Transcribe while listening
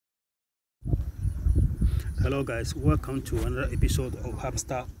Hello guys, welcome to another episode of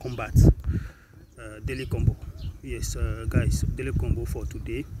Hamster Kombat daily combo. Yes guys, daily combo for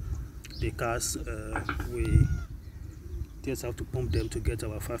today. The cars we just have to pump them to get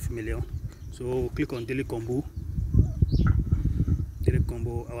our 5 million. So click on daily combo. Daily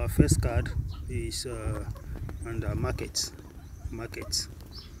combo. Our first card is under market.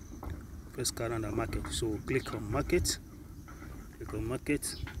 First card under market. So click on market.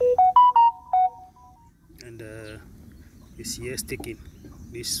 And it's here staking.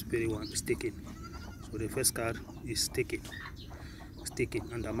 This very one is staking. So the first card is staking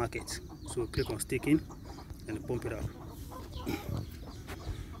under market. So click on staking and pump it up.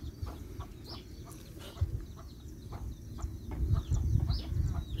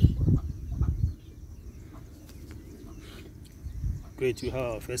 Great, we have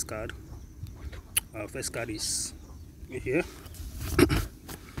our first card. Our first card is here.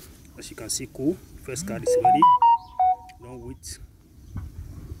 As you can see, cool. First card is ready. Don't wait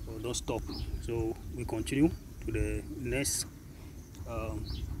or don't stop. So we continue to the next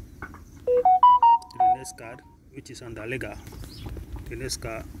card, which is under lega. The next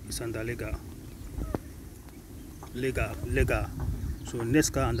card is under lega. So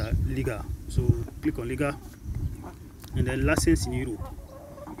next card under lega. So click on lega and then license in Europe.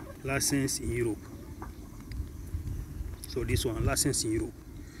 So this one, license in Europe.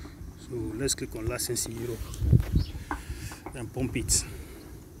 So let's click on license in Europe and pump it.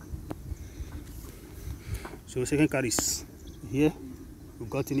 So second card is here. We've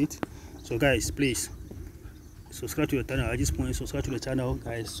gotten it. So guys, please subscribe to the channel. At this point, subscribe to the channel,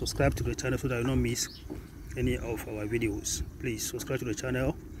 guys. Subscribe to the channel so that you don't miss any of our videos. Please subscribe to the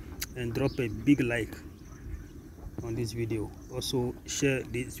channel and drop a big like on this video. Also share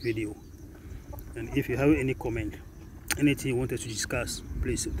this video, and if you have any comment, anything you wanted to discuss,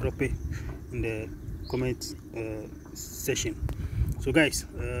 please drop it in the comment section. So guys,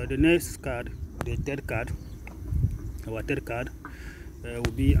 the next card, the third card, our third card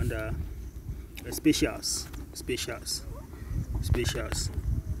will be under specials.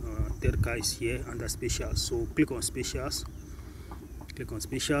 Third card is here under specials. So click on specials,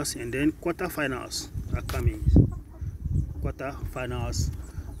 and then quarterfinals are coming. Quarterfinals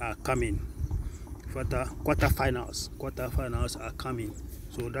are coming.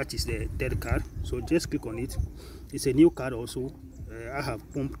 So that is the third card. So just click on it. It's a new card also. I have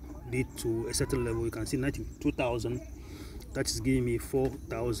pumped it to a certain level. You can see 92,000. That is giving me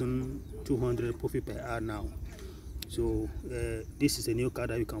 4,200 profit per hour now. So this is a new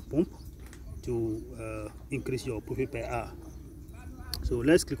card that you can pump to increase your profit per hour. So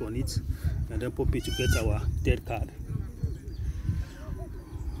let's click on it and then pump it to get our third card.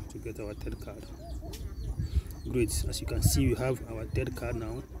 Great, as you can see, we have our third card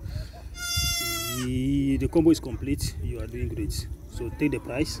now. The combo is complete. You are doing great. So take the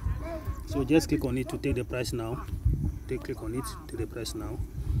price. So just click on it to take the price now. Click on it, take the price now.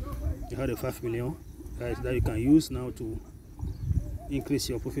 You have the 5 million, guys, that you can use now to increase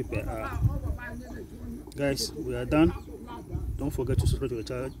your profit per hour. Guys, we are done. Don't forget to subscribe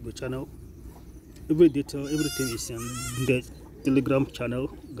to the channel. Every detail, everything is in the Telegram channel.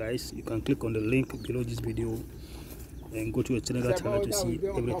 Guys, you can click on the link below this video and go to the Telegram channel to see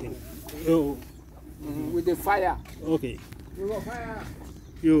everything. Oh, with the fire. Okay.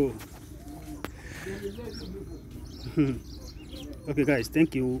 Yo. Okay guys,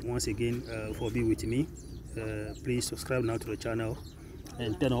 thank you once again for being with me. Please subscribe now to the channel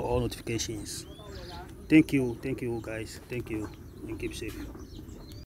and turn on all notifications. Thank you guys, thank you, and keep safe.